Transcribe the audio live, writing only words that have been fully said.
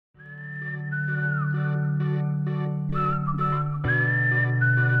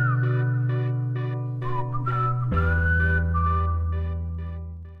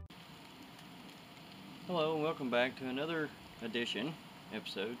back to another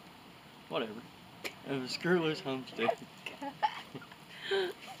episode, whatever, of Screwless Homestead.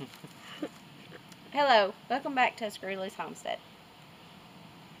 Hello, welcome back to Screwless Homestead.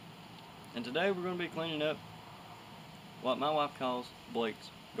 And today we're going to be cleaning up what my wife calls Blake's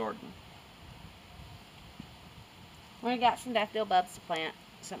garden. We got some daffodil bulbs to plant,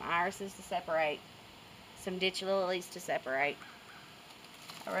 some irises to separate, some ditch lilies to separate,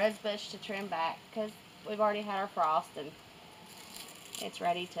 a rose bush to trim back because we've already had our frost and it's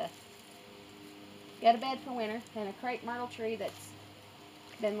ready to go to bed for winter, and a crepe myrtle tree that's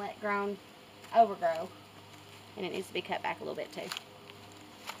been let overgrow, and it needs to be cut back a little bit too.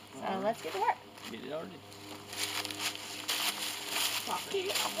 So let's get to work. Get it already.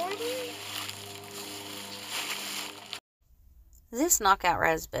 This knockout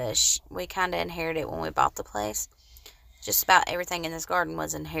rose bush, we kind of inherited when we bought the place. Just about everything in this garden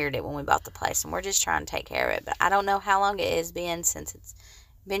was inherited when we bought the place, and we're just trying to take care of it. But I don't know how long it has been since it's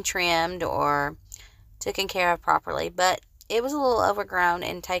been trimmed or taken care of properly, but it was a little overgrown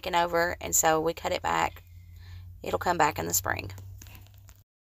and taken over, and so we cut it back. It'll come back in the spring.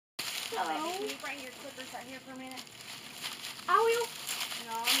 Oh, baby, can you bring your clippers right here for a minute? I will.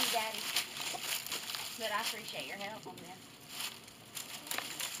 No, I need Daddy. But I appreciate your help on this.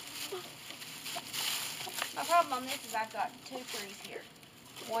 My problem on this is I've got two trees here.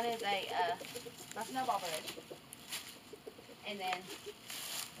 One is my snowball bush, and then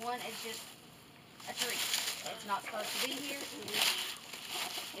one is just a tree. It's not supposed to be here.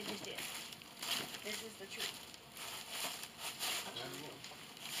 It just is. This is the tree.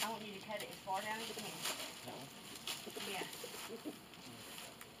 I want you to cut it as far down as you can. Yeah.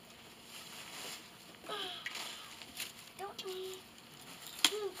 Don't need.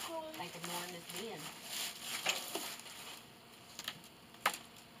 Thinking more in this bin.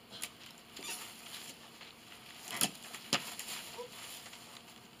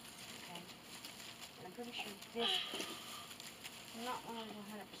 Okay. And I'm pretty sure this. I'm not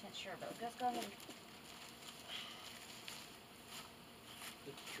 100% sure, but let's go ahead and.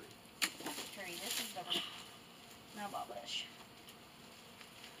 That's a tree. That's a tree. This is the snowball bush.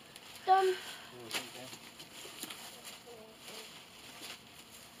 Done.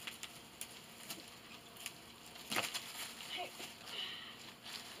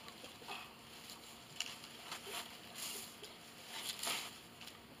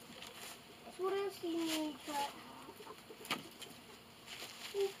 What else do you need to cut?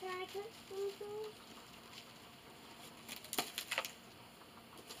 Can I cut something?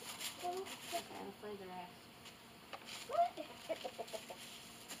 And play the rest. What?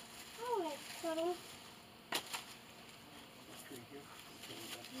 I want to cut them.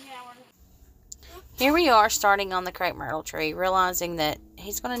 Here we are starting on the crepe myrtle tree, realizing that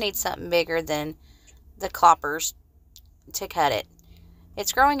he's going to need something bigger than the cloppers to cut it.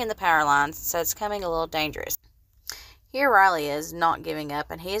 It's growing in the power lines, so it's coming a little dangerous. Here Riley is not giving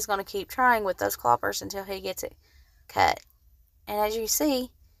up, and he is going to keep trying with those cloppers until he gets it cut. And as you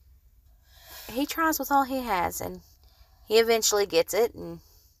see, he tries with all he has, and he eventually gets it and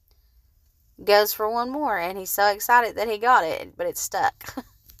goes for one more, and he's so excited that he got it, but it's stuck.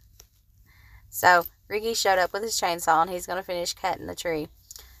 So Ricky showed up with his chainsaw, and he's going to finish cutting the tree.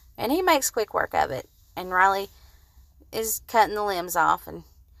 And he makes quick work of it, and Riley is cutting the limbs off, and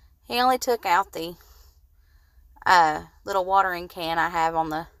he only took out the little watering can I have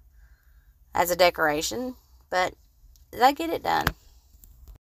on as a decoration, but they get it done.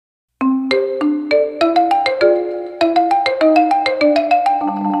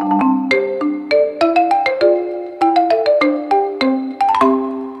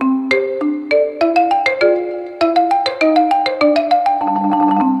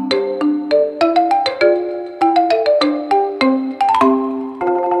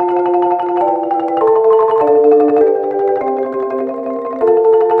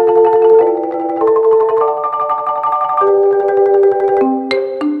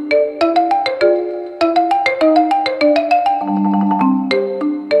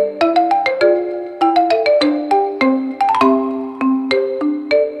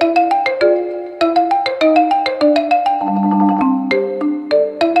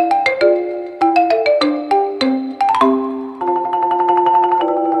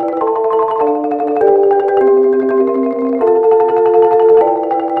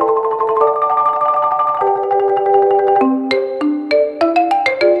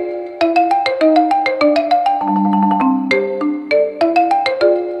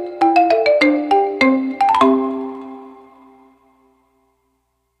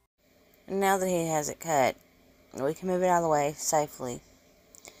 Now that he has it cut, we can move it out of the way safely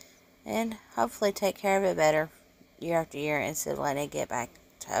and hopefully take care of it better year after year instead of letting it get back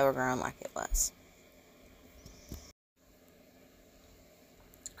to overgrown like it was.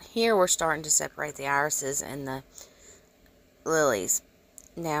 Here we're starting to separate the irises and the lilies.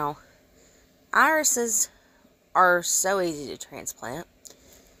 Now, irises are so easy to transplant,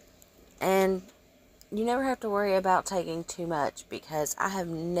 and you never have to worry about taking too much, because I have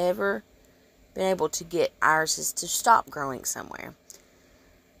never been able to get irises to stop growing somewhere.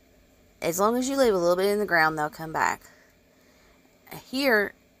 As long as you leave a little bit in the ground, they'll come back.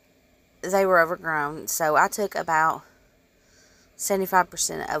 Here, they were overgrown, so I took about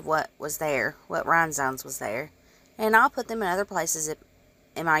 75% of what was there, what rhinestones was there, and I'll put them in other places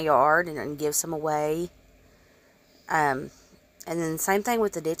in my yard and give some away. And then same thing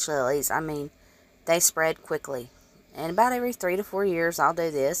with the ditch lilies. I mean, they spread quickly. And about every 3 to 4 years, I'll do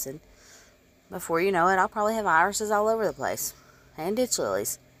this, and before you know it, I'll probably have irises all over the place, and ditch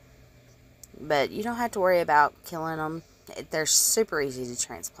lilies. But you don't have to worry about killing them. They're super easy to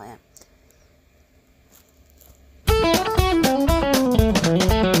transplant.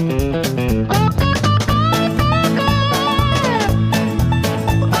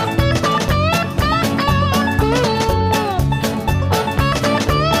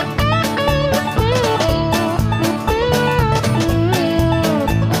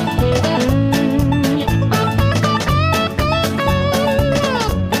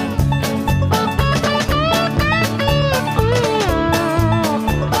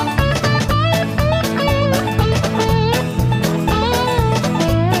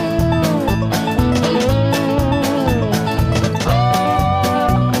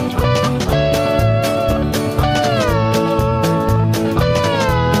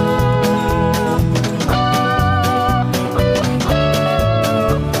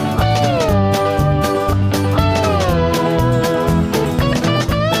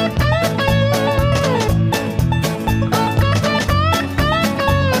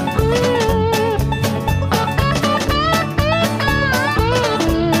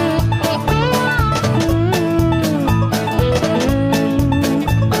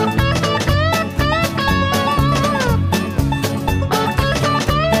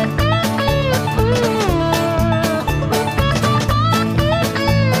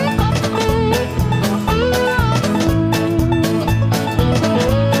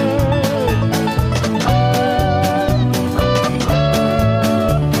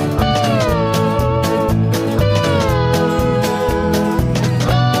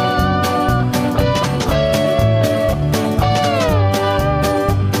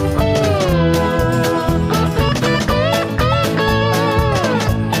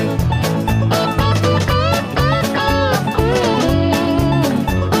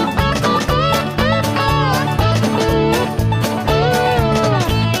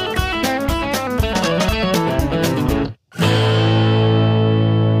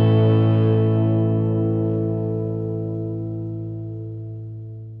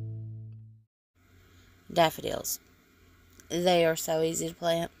 Daffodils. They are so easy to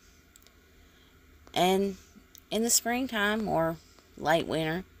plant. And in the springtime or late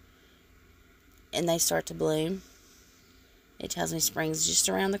winter, and they start to bloom, it tells me spring's just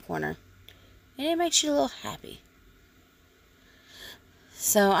around the corner. And it makes you a little happy.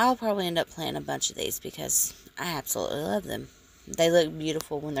 So I'll probably end up planting a bunch of these because I absolutely love them. They look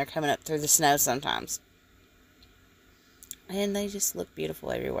beautiful when they're coming up through the snow sometimes. And they just look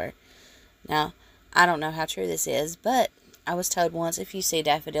beautiful everywhere. Now, I don't know how true this is, but I was told once if you see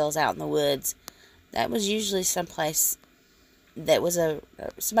daffodils out in the woods, that was usually someplace that was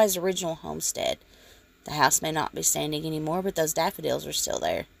somebody's original homestead. The house may not be standing anymore, but those daffodils are still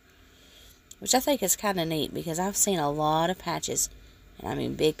there. Which I think is kind of neat, because I've seen a lot of patches, and I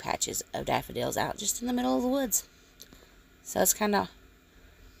mean big patches of daffodils out just in the middle of the woods. So it's kind of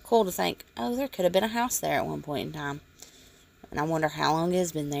cool to think, oh, there could have been a house there at one point in time. And I wonder how long it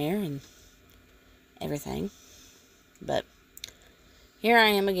has been there and everything. But here I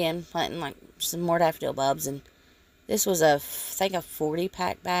am again planting like some more daffodil bulbs, and this was I think a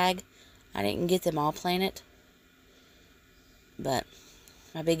 40-pack bag. I didn't get them all planted, but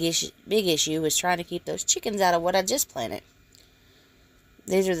my big issue was trying to keep those chickens out of what I just planted.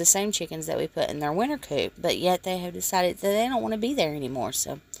 These are the same chickens that we put in their winter coop, but yet they have decided that they don't want to be there anymore,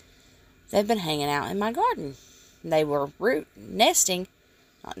 so they've been hanging out in my garden. They were roosting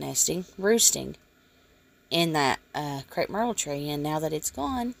in that crepe myrtle tree, and now that it's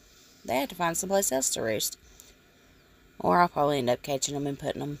gone, they have to find someplace else to roost. Or I'll probably end up catching them and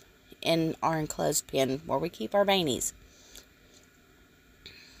putting them in our enclosed pen where we keep our beanies.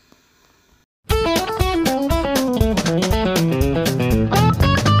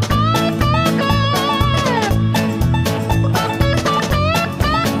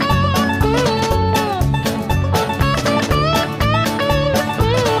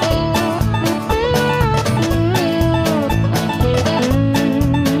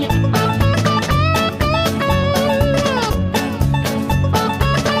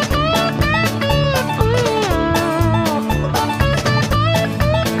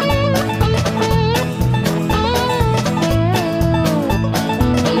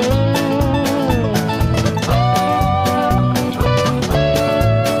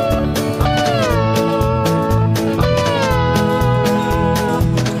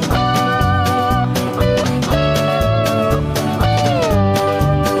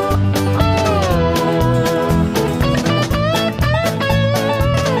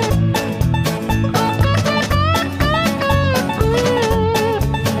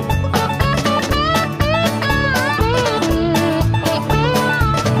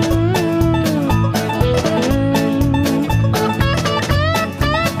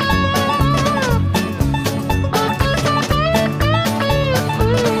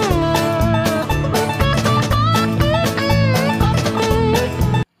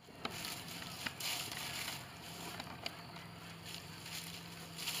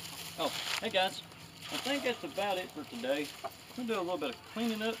 Oh, hey guys, I think that's about it for today. We'll do a little bit of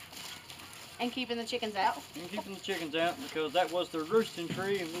cleaning up. And keeping the chickens out. And keeping the chickens out because that was their roosting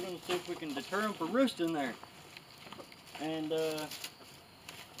tree, and we're going to see if we can deter them from roosting there. And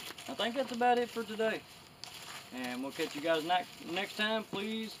I think that's about it for today. And we'll catch you guys next time.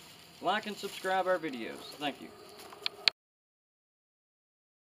 Please like and subscribe our videos. Thank you.